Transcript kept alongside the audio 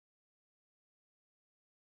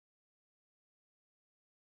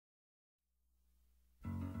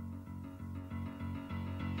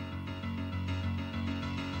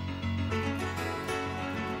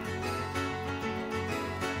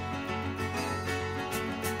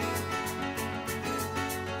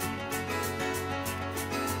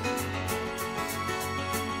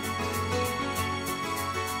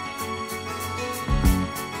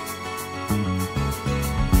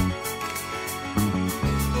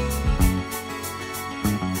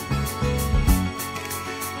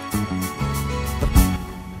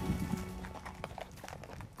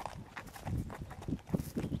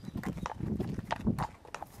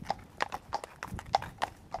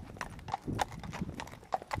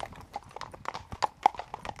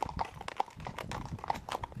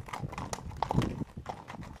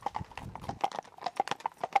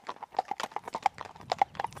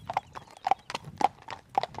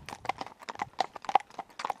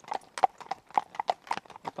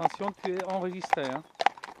Attention, tu es enregistré. Hein.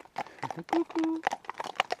 Coucou.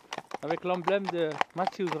 Avec l'emblème de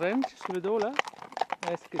Matthews Ranch sur le dos là.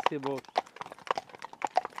 Est-ce que c'est beau?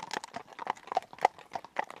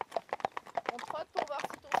 On trotte pour voir si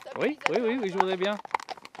ton stabilisateur... Oui, oui, oui, oui, je voudrais bien.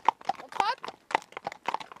 On trotte?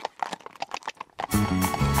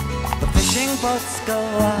 The fishing boats go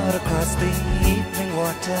out across the evening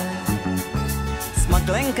water,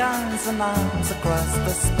 smuggling guns and arms across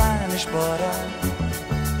the Spanish border.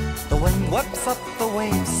 The wind whips up the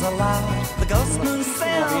waves aloud, the ghost moon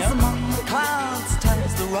sails among the clouds,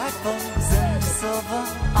 turns the rifles into silver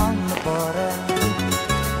on the border.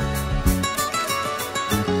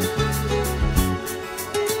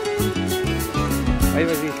 Allez,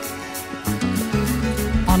 vas-y.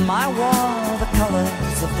 On my wall the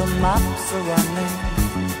colors of the maps are running.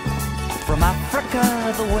 From Africa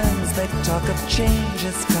the winds they talk of change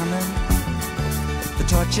is coming. The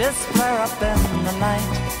torches flare up in the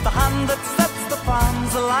night, the hand that sets the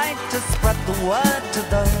palms alight to spread the word to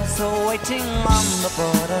those who are waiting on the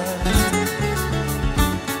border.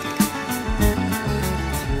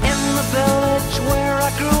 In the village where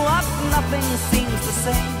I grew up nothing seems the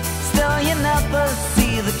same. Still you never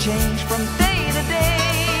see the change from day to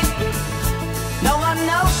day. No one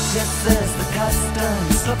notices the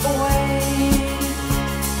customs slip away.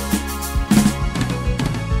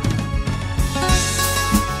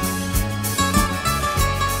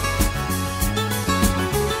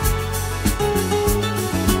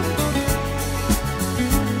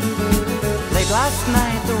 Last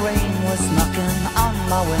night the rain was knocking on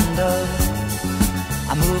my window.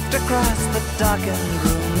 I moved across the darkened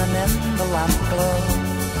room and in the lamp glow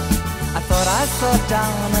I thought I saw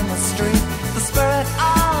down in the street the spirit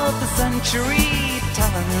of the century,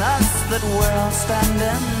 telling us that we're all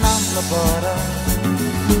standing on the border.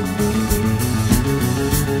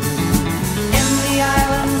 In the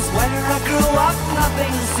islands where I grew up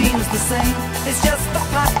nothing seems the same. It's just the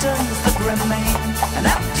patterns that remain, an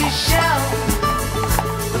empty shell.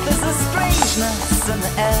 But there's a strangeness in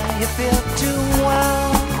the air you feel too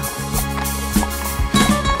well.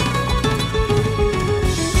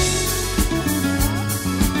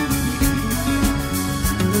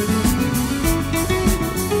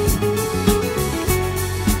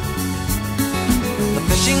 The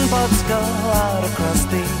fishing boats go out across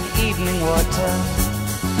the evening water,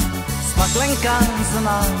 smuggling guns and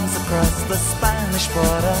arms across the Spanish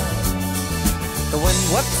border. The wind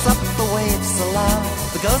whips up the waves aloud,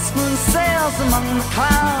 the ghost moon sails among the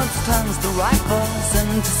clouds, turns the rifles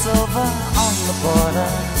into silver on the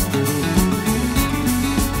border.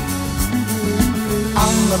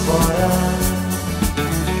 On the border.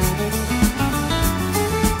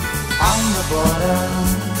 On the border.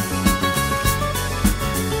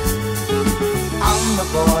 On the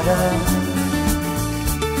border.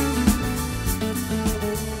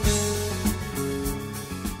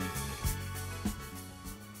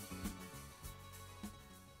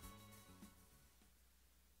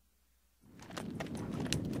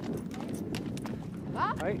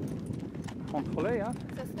 Oui, contrôlé, hein.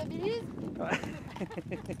 Ça stabilise? Ouais.